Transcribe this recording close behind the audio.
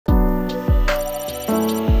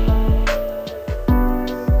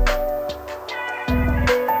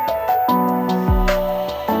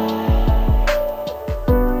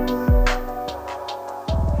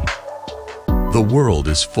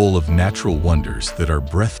is full of natural wonders that are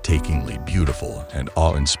breathtakingly beautiful and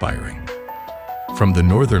awe-inspiring. From the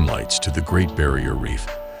Northern Lights to the Great Barrier Reef,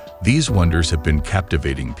 these wonders have been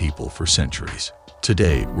captivating people for centuries.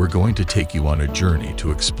 Today, we're going to take you on a journey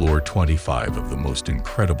to explore 25 of the most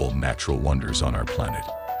incredible natural wonders on our planet.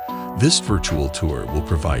 This virtual tour will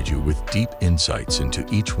provide you with deep insights into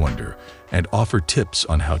each wonder and offer tips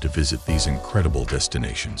on how to visit these incredible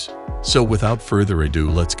destinations. So without further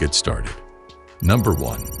ado, let's get started. Number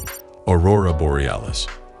 1. Aurora Borealis,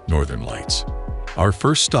 Northern Lights. Our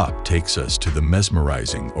first stop takes us to the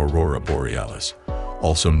mesmerizing Aurora Borealis,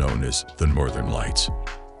 also known as the Northern Lights.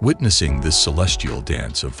 Witnessing this celestial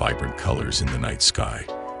dance of vibrant colors in the night sky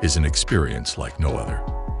is an experience like no other.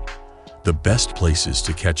 The best places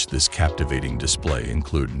to catch this captivating display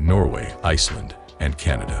include Norway, Iceland, and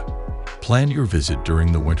Canada. Plan your visit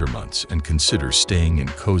during the winter months and consider staying in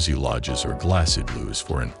cozy lodges or glass igloos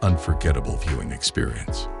for an unforgettable viewing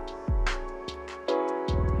experience.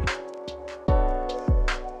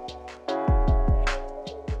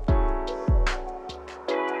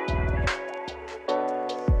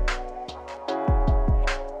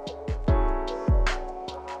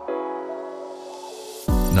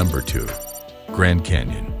 Number 2. Grand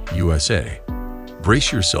Canyon, USA.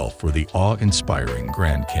 Brace yourself for the awe-inspiring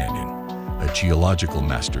Grand Canyon, a geological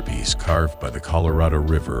masterpiece carved by the Colorado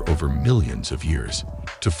River over millions of years.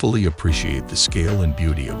 To fully appreciate the scale and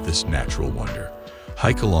beauty of this natural wonder,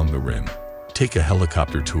 hike along the rim, take a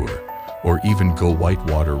helicopter tour, or even go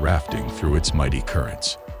whitewater rafting through its mighty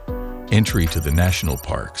currents. Entry to the national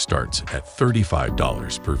park starts at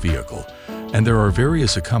 $35 per vehicle, and there are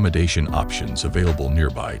various accommodation options available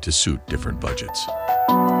nearby to suit different budgets.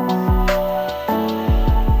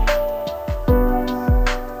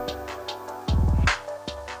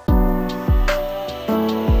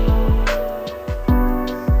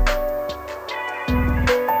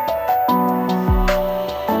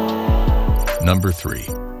 Number 3.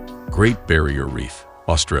 Great Barrier Reef,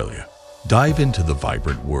 Australia. Dive into the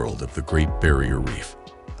vibrant world of the Great Barrier Reef,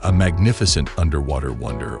 a magnificent underwater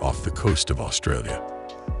wonder off the coast of Australia.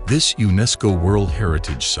 This UNESCO World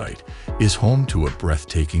Heritage Site is home to a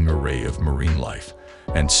breathtaking array of marine life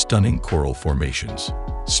and stunning coral formations.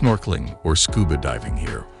 Snorkeling or scuba diving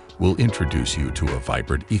here will introduce you to a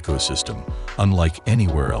vibrant ecosystem unlike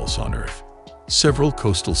anywhere else on Earth. Several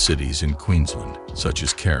coastal cities in Queensland, such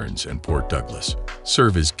as Cairns and Port Douglas,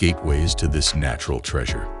 serve as gateways to this natural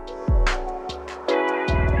treasure.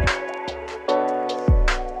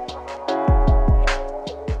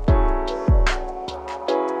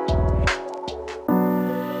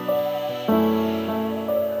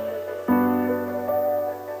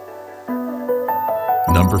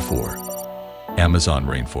 Number 4. Amazon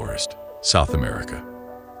Rainforest, South America.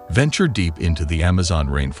 Venture deep into the Amazon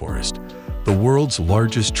rainforest, the world's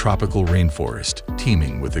largest tropical rainforest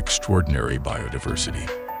teeming with extraordinary biodiversity.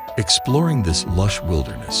 Exploring this lush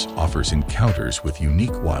wilderness offers encounters with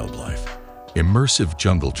unique wildlife, immersive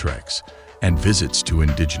jungle treks, and visits to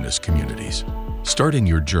indigenous communities. Starting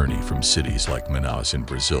your journey from cities like Manaus in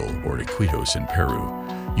Brazil or Iquitos in Peru,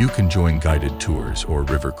 you can join guided tours or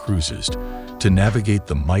river cruises to navigate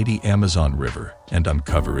the mighty Amazon River and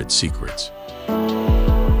uncover its secrets.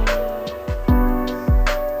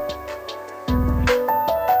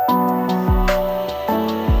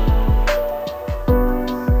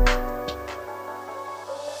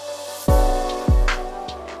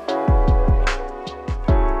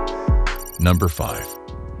 Number 5.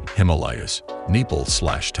 Himalayas,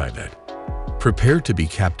 Nepal/Tibet. Prepare to be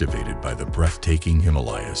captivated by the breathtaking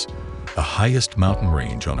Himalayas, the highest mountain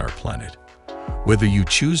range on our planet. Whether you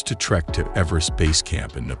choose to trek to Everest Base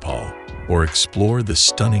Camp in Nepal or explore the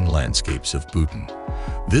stunning landscapes of Bhutan,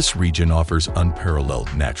 this region offers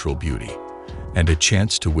unparalleled natural beauty and a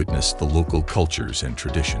chance to witness the local cultures and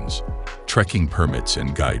traditions. Trekking permits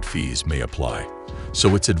and guide fees may apply,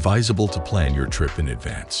 so it's advisable to plan your trip in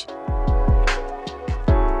advance.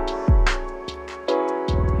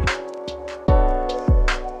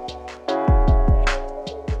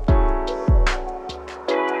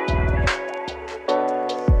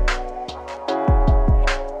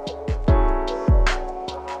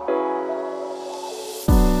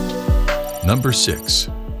 Number 6.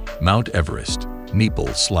 Mount Everest,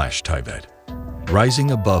 Nepal/Tibet.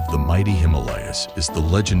 Rising above the mighty Himalayas is the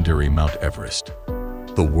legendary Mount Everest,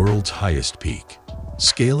 the world's highest peak.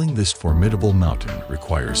 Scaling this formidable mountain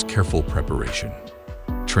requires careful preparation,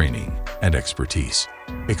 training, and expertise.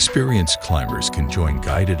 Experienced climbers can join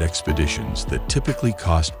guided expeditions that typically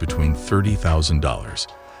cost between $30,000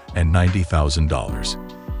 and $90,000,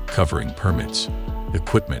 covering permits,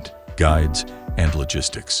 equipment, guides, and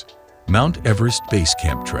logistics. Mount Everest base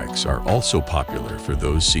camp treks are also popular for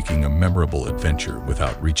those seeking a memorable adventure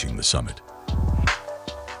without reaching the summit.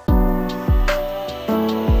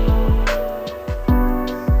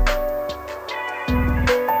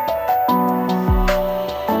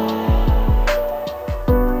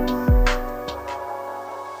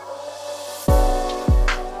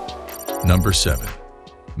 Number 7.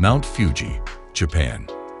 Mount Fuji, Japan.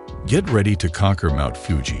 Get ready to conquer Mount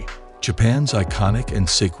Fuji, Japan's iconic and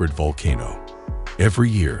sacred volcano. Every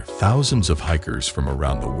year, thousands of hikers from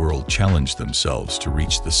around the world challenge themselves to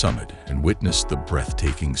reach the summit and witness the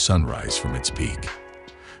breathtaking sunrise from its peak.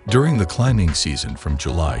 During the climbing season from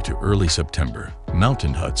July to early September,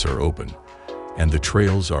 mountain huts are open, and the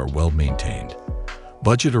trails are well maintained.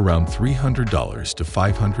 Budget around $300 to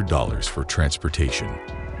 $500 for transportation,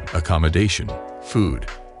 accommodation, food,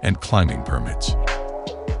 and climbing permits.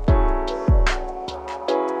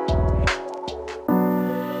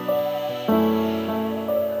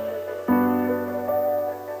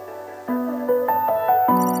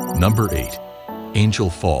 Number 8. Angel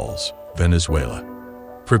Falls, Venezuela.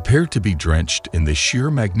 Prepare to be drenched in the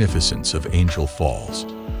sheer magnificence of Angel Falls,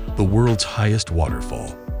 the world's highest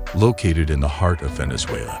waterfall, located in the heart of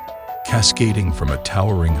Venezuela. Cascading from a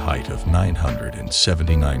towering height of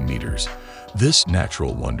 979 meters, this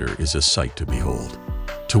natural wonder is a sight to behold.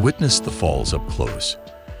 To witness the falls up close,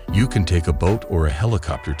 you can take a boat or a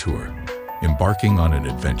helicopter tour, embarking on an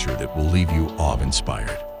adventure that will leave you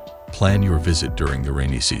awe-inspired. Plan your visit during the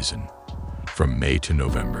rainy season, from May to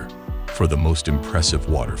November, for the most impressive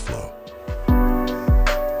water flow.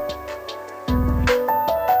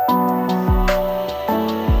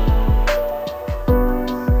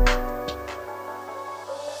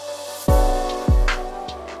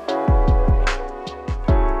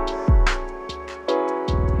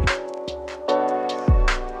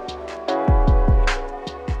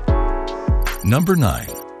 Number 9.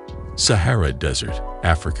 Sahara Desert,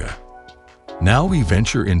 Africa. Now we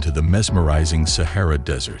venture into the mesmerizing Sahara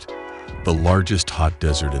Desert, the largest hot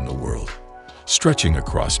desert in the world, stretching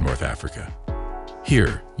across North Africa.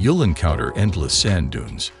 Here, you'll encounter endless sand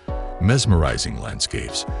dunes, mesmerizing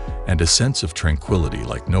landscapes, and a sense of tranquility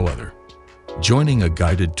like no other. Joining a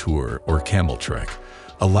guided tour or camel trek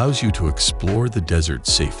allows you to explore the desert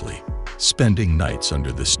safely, spending nights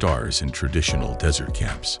under the stars in traditional desert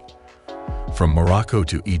camps. From Morocco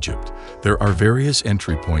to Egypt, there are various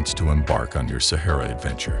entry points to embark on your Sahara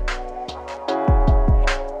adventure.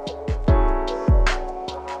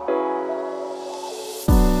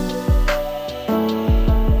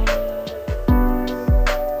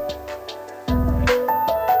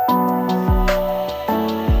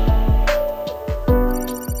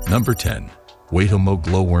 Number 10. Waitomo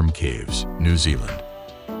Glowworm Caves, New Zealand.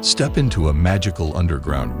 Step into a magical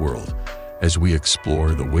underground world as we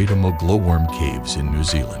explore the Waitomo Glowworm Caves in New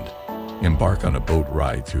Zealand. Embark on a boat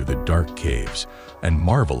ride through the dark caves and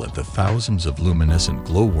marvel at the thousands of luminescent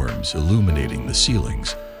glowworms illuminating the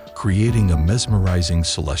ceilings, creating a mesmerizing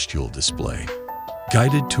celestial display.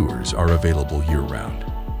 Guided tours are available year-round,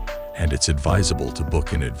 and it's advisable to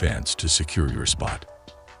book in advance to secure your spot.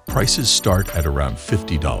 Prices start at around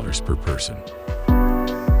 $50 per person.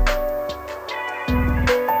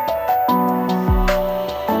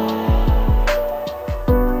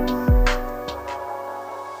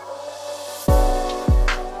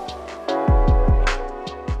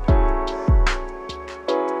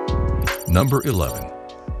 Number 11.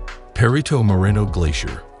 Perito Moreno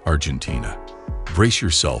Glacier, Argentina. Brace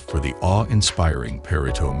yourself for the awe-inspiring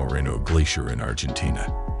Perito Moreno Glacier in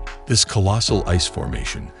Argentina. This colossal ice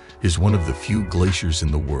formation is one of the few glaciers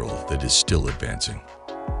in the world that is still advancing.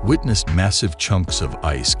 Witness massive chunks of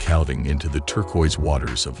ice calving into the turquoise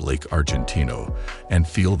waters of Lake Argentino and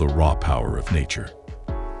feel the raw power of nature.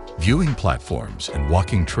 Viewing platforms and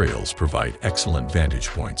walking trails provide excellent vantage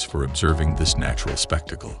points for observing this natural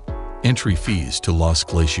spectacle. Entry fees to Los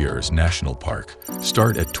Glaciares National Park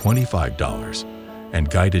start at $25, and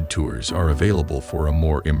guided tours are available for a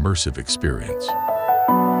more immersive experience.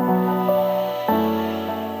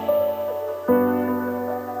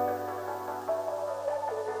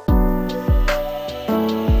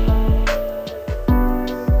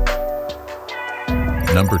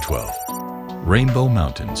 Number 12. Rainbow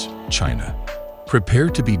Mountains, China. Prepare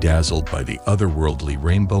to be dazzled by the otherworldly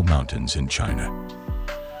Rainbow Mountains in China.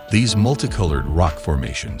 These multicolored rock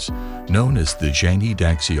formations, known as the Zhangyi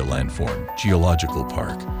Daxia Landform Geological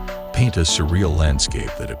Park, paint a surreal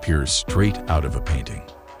landscape that appears straight out of a painting.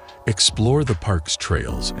 Explore the park's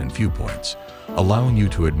trails and viewpoints, allowing you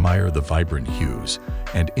to admire the vibrant hues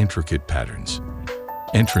and intricate patterns.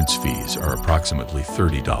 Entrance fees are approximately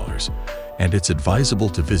 $30, and it's advisable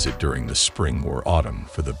to visit during the spring or autumn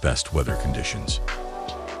for the best weather conditions.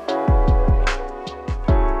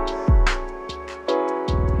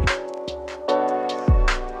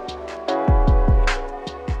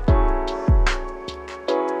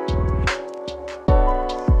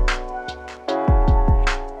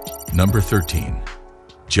 Number 13.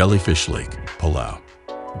 Jellyfish Lake, Palau.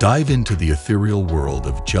 Dive into the ethereal world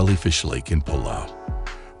of Jellyfish Lake in Palau,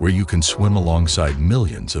 where you can swim alongside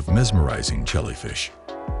millions of mesmerizing jellyfish.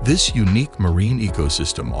 This unique marine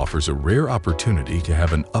ecosystem offers a rare opportunity to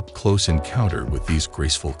have an up-close encounter with these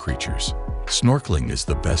graceful creatures. Snorkeling is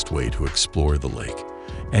the best way to explore the lake,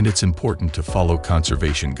 and it's important to follow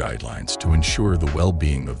conservation guidelines to ensure the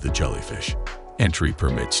well-being of the jellyfish. Entry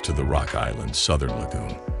permits to the Rock Island Southern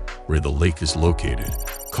Lagoon, where the lake is located,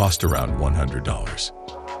 cost around $100.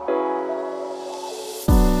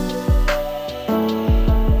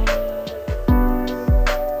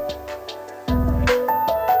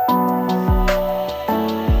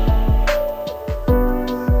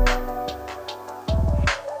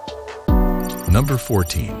 Number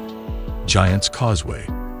 14. Giant's Causeway,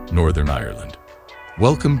 Northern Ireland.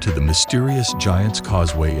 Welcome to the mysterious Giant's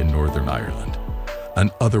Causeway in Northern Ireland, an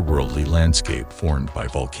otherworldly landscape formed by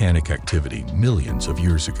volcanic activity millions of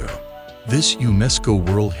years ago. This UNESCO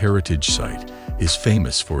World Heritage Site is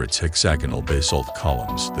famous for its hexagonal basalt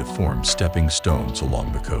columns that form stepping stones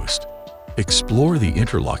along the coast. Explore the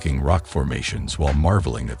interlocking rock formations while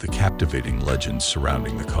marveling at the captivating legends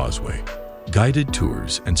surrounding the causeway. Guided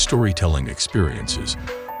tours and storytelling experiences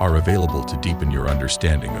are available to deepen your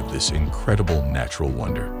understanding of this incredible natural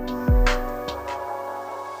wonder.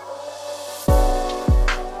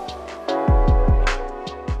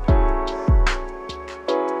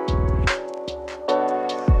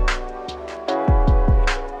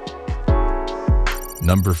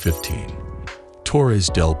 Number 15. Torres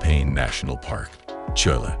del Paine National Park,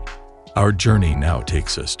 Chile. Our journey now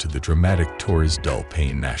takes us to the dramatic Torres del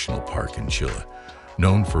Paine National Park in Chile,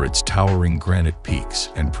 known for its towering granite peaks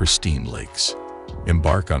and pristine lakes.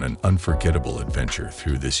 Embark on an unforgettable adventure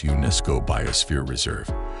through this UNESCO Biosphere Reserve,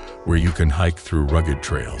 where you can hike through rugged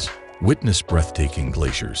trails, witness breathtaking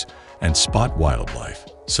glaciers, and spot wildlife,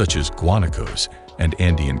 such as guanacos and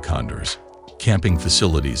Andean condors. Camping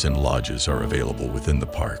facilities and lodges are available within the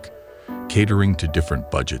park, catering to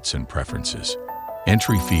different budgets and preferences.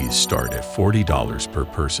 Entry fees start at $40 per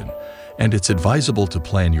person, and it's advisable to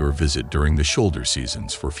plan your visit during the shoulder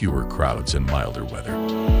seasons for fewer crowds and milder weather.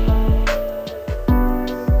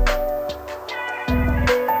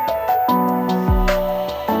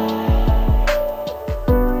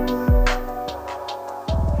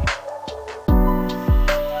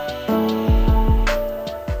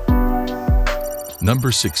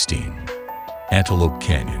 Number 16. Antelope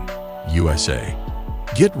Canyon, USA.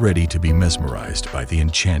 Get ready to be mesmerized by the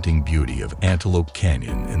enchanting beauty of Antelope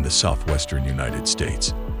Canyon in the southwestern United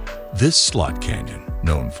States. This slot canyon,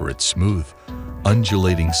 known for its smooth,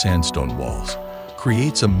 undulating sandstone walls,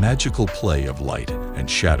 creates a magical play of light and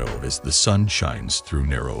shadow as the sun shines through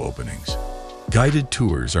narrow openings. Guided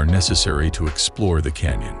tours are necessary to explore the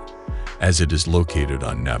canyon, as it is located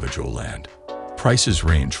on Navajo land. Prices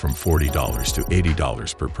range from $40 to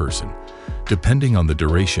 $80 per person, depending on the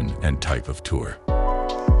duration and type of tour.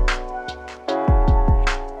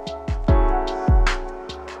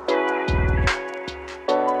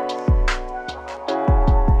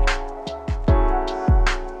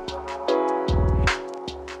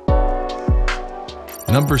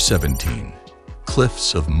 Number 17.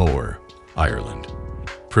 Cliffs of Moher, Ireland.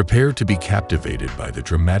 Prepare to be captivated by the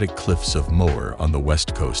dramatic Cliffs of Moher on the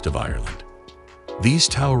west coast of Ireland. These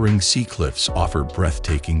towering sea cliffs offer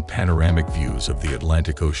breathtaking panoramic views of the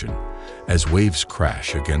Atlantic Ocean as waves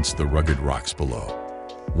crash against the rugged rocks below.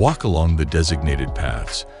 Walk along the designated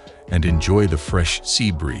paths and enjoy the fresh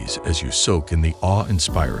sea breeze as you soak in the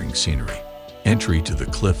awe-inspiring scenery. Entry to the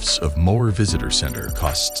Cliffs of Moher Visitor Center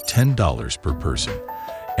costs $10 per person,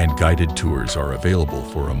 and guided tours are available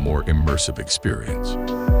for a more immersive experience.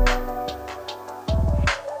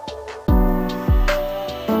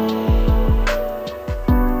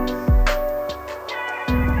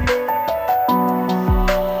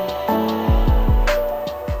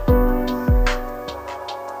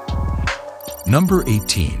 Number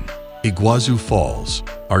 18. Iguazu Falls,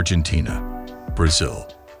 Argentina, Brazil.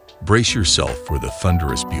 Brace yourself for the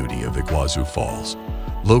thunderous beauty of Iguazu Falls,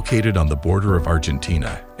 located on the border of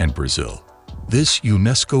Argentina and Brazil. This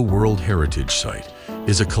UNESCO World Heritage Site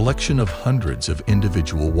is a collection of hundreds of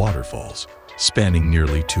individual waterfalls, spanning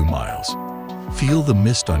nearly 2 miles. Feel the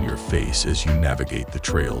mist on your face as you navigate the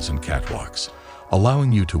trails and catwalks,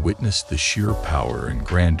 allowing you to witness the sheer power and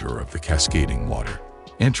grandeur of the cascading water.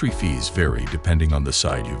 Entry fees vary depending on the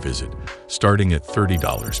side you visit, starting at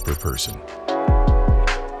 $30 per person.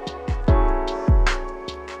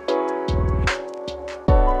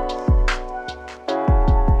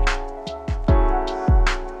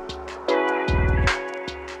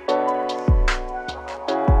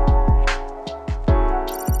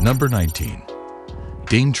 Number 19.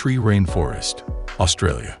 Daintree Rainforest,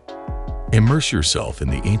 Australia. Immerse yourself in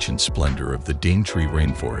the ancient splendor of the Daintree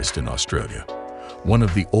Rainforest in Australia, one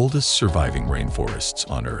of the oldest surviving rainforests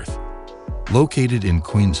on Earth. Located in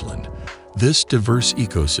Queensland, this diverse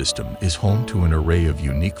ecosystem is home to an array of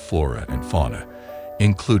unique flora and fauna,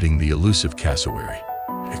 including the elusive cassowary.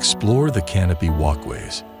 Explore the canopy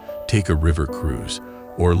walkways, take a river cruise,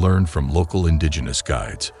 or learn from local indigenous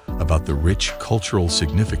guides about the rich cultural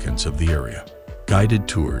significance of the area. Guided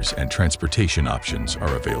tours and transportation options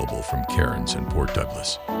are available from Cairns and Port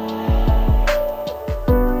Douglas.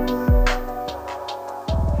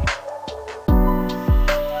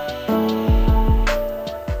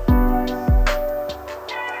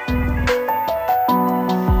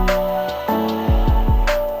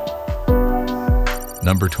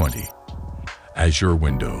 Number 20. Azure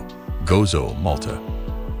Window, Gozo, Malta.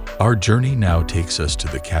 Our journey now takes us to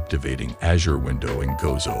the captivating Azure Window in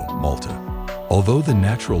Gozo, Malta. Although the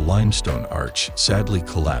natural limestone arch sadly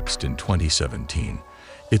collapsed in 2017,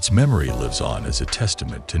 its memory lives on as a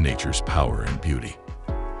testament to nature's power and beauty.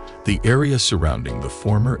 The area surrounding the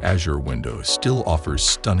former Azure Window still offers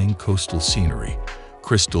stunning coastal scenery,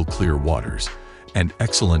 crystal clear waters, and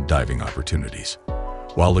excellent diving opportunities.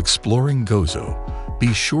 While exploring Gozo,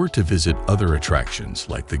 be sure to visit other attractions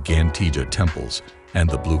like the Gantija temples and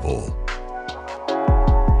the Blue Bowl.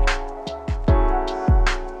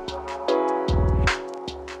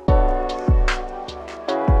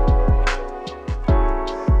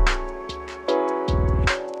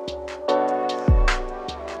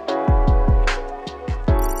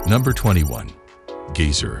 Number 21.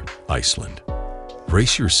 Geyser, Iceland.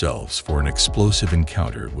 Brace yourselves for an explosive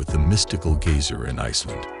encounter with the mystical geyser in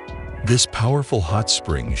Iceland. This powerful hot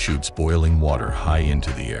spring shoots boiling water high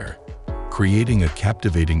into the air, creating a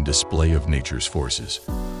captivating display of nature's forces.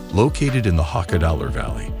 Located in the Hakadalur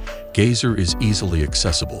Valley, Geyser is easily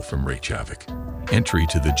accessible from Reykjavik. Entry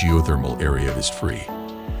to the geothermal area is free,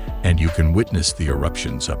 and you can witness the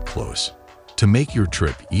eruptions up close. To make your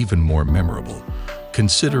trip even more memorable,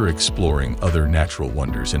 consider exploring other natural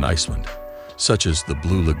wonders in Iceland, such as the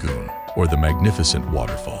Blue Lagoon or the magnificent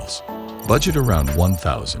waterfalls. Budget around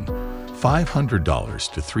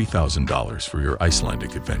 $1,500 to $3,000 for your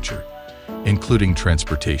Icelandic adventure, including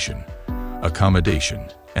transportation, accommodation,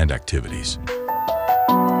 and activities.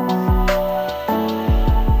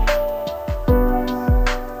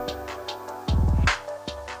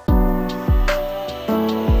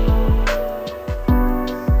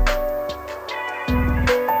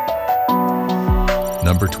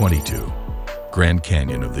 Number 22. Grand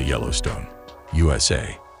Canyon of the Yellowstone,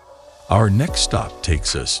 USA. Our next stop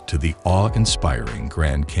takes us to the awe-inspiring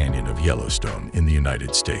Grand Canyon of Yellowstone in the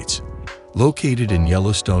United States. Located in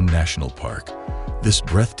Yellowstone National Park, this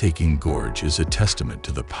breathtaking gorge is a testament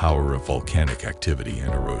to the power of volcanic activity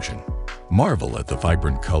and erosion. Marvel at the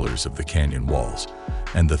vibrant colors of the canyon walls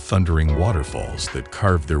and the thundering waterfalls that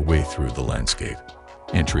carve their way through the landscape.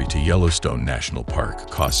 Entry to Yellowstone National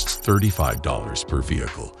Park costs $35 per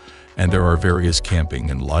vehicle, and there are various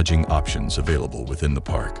camping and lodging options available within the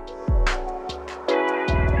park.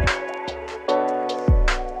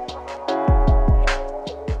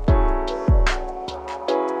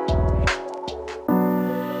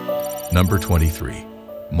 Number 23.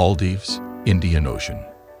 Maldives, Indian Ocean.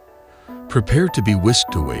 Prepare to be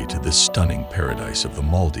whisked away to the stunning paradise of the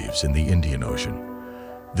Maldives in the Indian Ocean.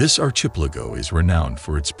 This archipelago is renowned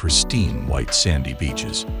for its pristine white sandy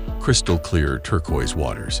beaches, crystal clear turquoise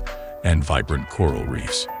waters, and vibrant coral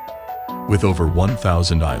reefs. With over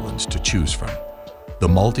 1,000 islands to choose from, the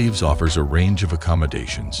Maldives offers a range of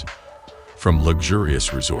accommodations, from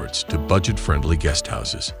luxurious resorts to budget-friendly guest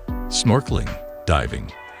houses. Snorkeling, diving,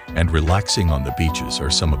 and relaxing on the beaches are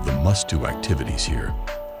some of the must-do activities here.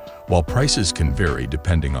 While prices can vary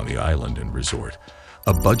depending on the island and resort,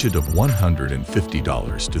 a budget of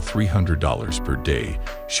 $150 to $300 per day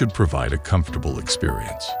should provide a comfortable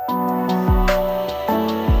experience.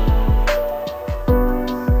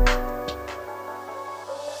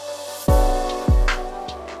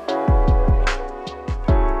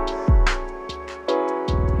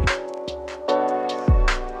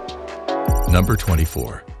 Number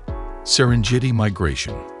 24. Serengeti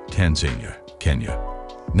Migration, Tanzania, Kenya.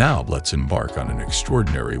 Now let's embark on an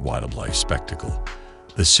extraordinary wildlife spectacle,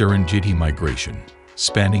 the Serengeti Migration,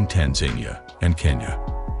 spanning Tanzania and Kenya.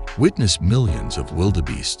 Witness millions of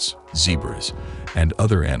wildebeests, zebras, and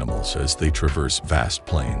other animals as they traverse vast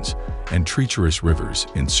plains and treacherous rivers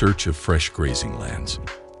in search of fresh grazing lands.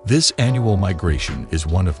 This annual migration is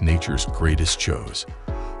one of nature's greatest shows,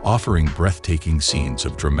 offering breathtaking scenes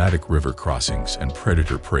of dramatic river crossings and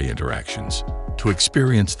predator-prey interactions. To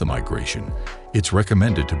experience the migration, it's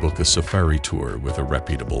recommended to book a safari tour with a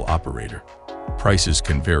reputable operator. Prices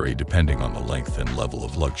can vary depending on the length and level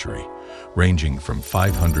of luxury, ranging from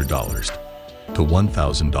 $500 to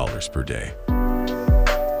 $1,000 per day.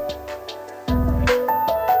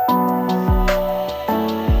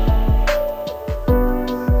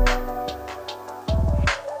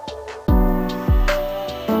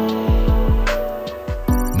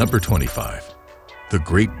 Number 25. The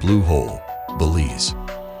Great Blue Hole, Belize.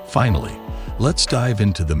 Finally, let's dive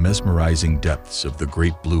into the mesmerizing depths of the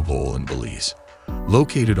Great Blue Hole in Belize.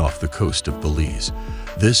 Located off the coast of Belize,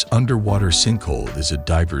 this underwater sinkhole is a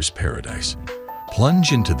diver's paradise.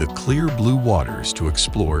 Plunge into the clear blue waters to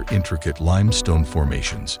explore intricate limestone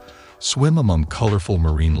formations, swim among colorful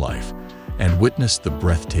marine life, and witness the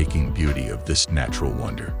breathtaking beauty of this natural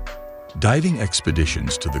wonder. Diving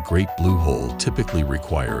expeditions to the Great Blue Hole typically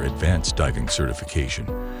require advanced diving certification,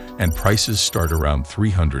 and prices start around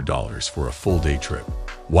 $300 for a full-day trip.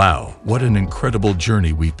 Wow, what an incredible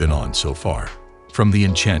journey we've been on so far! From the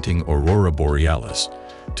enchanting Aurora Borealis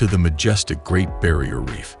to the majestic Great Barrier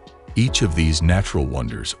Reef, each of these natural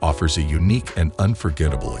wonders offers a unique and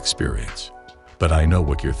unforgettable experience. But I know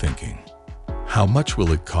what you're thinking. How much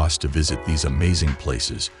will it cost to visit these amazing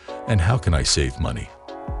places, and how can I save money?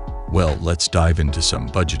 Well, let's dive into some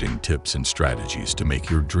budgeting tips and strategies to make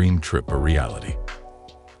your dream trip a reality.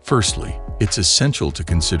 Firstly, it's essential to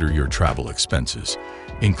consider your travel expenses,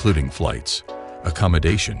 including flights,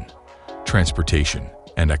 accommodation, transportation,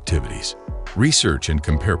 and activities. Research and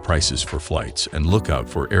compare prices for flights and look out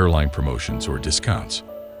for airline promotions or discounts.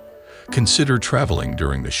 Consider traveling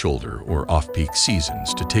during the shoulder or off-peak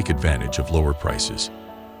seasons to take advantage of lower prices.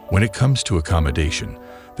 When it comes to accommodation,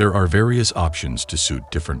 there are various options to suit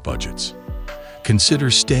different budgets. Consider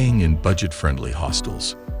staying in budget-friendly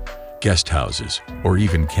hostels, guest houses, or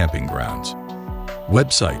even camping grounds.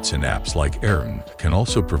 Websites and apps like Airbnb can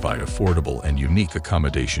also provide affordable and unique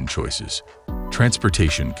accommodation choices.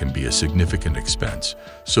 Transportation can be a significant expense,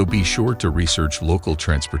 so be sure to research local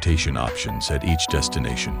transportation options at each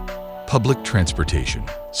destination. Public transportation,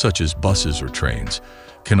 such as buses or trains,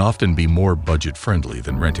 can often be more budget-friendly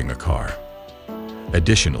than renting a car.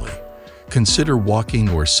 Additionally, consider walking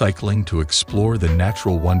or cycling to explore the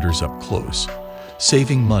natural wonders up close,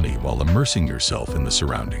 saving money while immersing yourself in the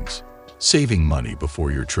surroundings. Saving money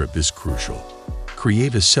before your trip is crucial.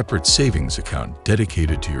 Create a separate savings account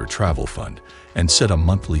dedicated to your travel fund and set a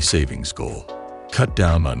monthly savings goal. Cut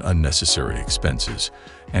down on unnecessary expenses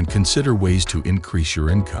and consider ways to increase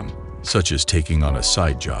your income, such as taking on a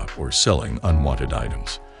side job or selling unwanted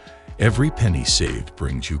items. Every penny saved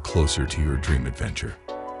brings you closer to your dream adventure.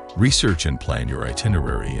 Research and plan your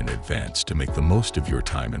itinerary in advance to make the most of your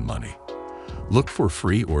time and money. Look for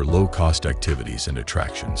free or low-cost activities and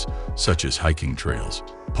attractions, such as hiking trails,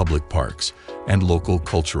 public parks, and local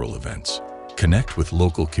cultural events. Connect with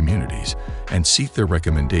local communities and seek their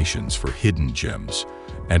recommendations for hidden gems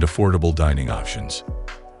and affordable dining options.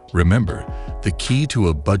 Remember, the key to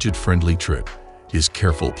a budget-friendly trip is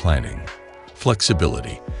careful planning,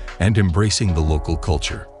 flexibility, and embracing the local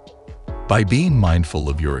culture. By being mindful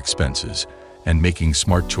of your expenses and making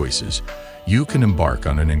smart choices, you can embark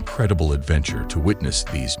on an incredible adventure to witness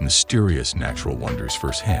these mysterious natural wonders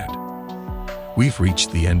firsthand. We've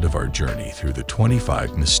reached the end of our journey through the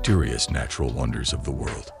 25 mysterious natural wonders of the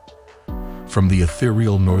world. From the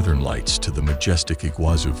ethereal northern lights to the majestic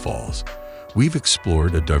Iguazu Falls, we've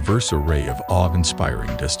explored a diverse array of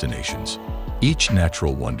awe-inspiring destinations. Each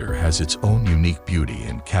natural wonder has its own unique beauty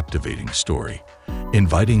and captivating story,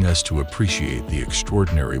 inviting us to appreciate the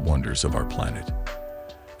extraordinary wonders of our planet.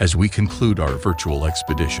 As we conclude our virtual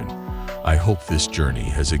expedition, I hope this journey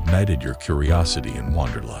has ignited your curiosity and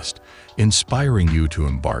wanderlust, inspiring you to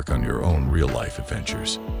embark on your own real-life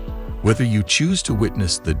adventures. Whether you choose to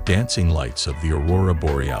witness the dancing lights of the Aurora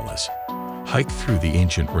Borealis, hike through the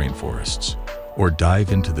ancient rainforests, or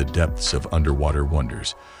dive into the depths of underwater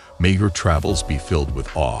wonders, may your travels be filled with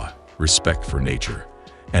awe, respect for nature,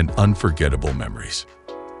 and unforgettable memories.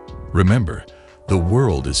 Remember, the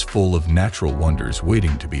world is full of natural wonders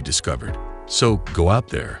waiting to be discovered. So go out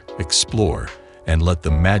there, explore, and let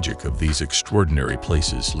the magic of these extraordinary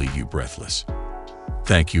places leave you breathless.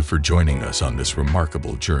 Thank you for joining us on this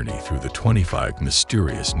remarkable journey through the 25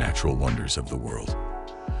 mysterious natural wonders of the world.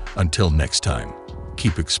 Until next time,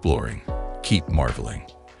 keep exploring, keep marveling,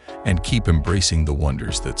 and keep embracing the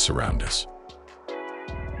wonders that surround us.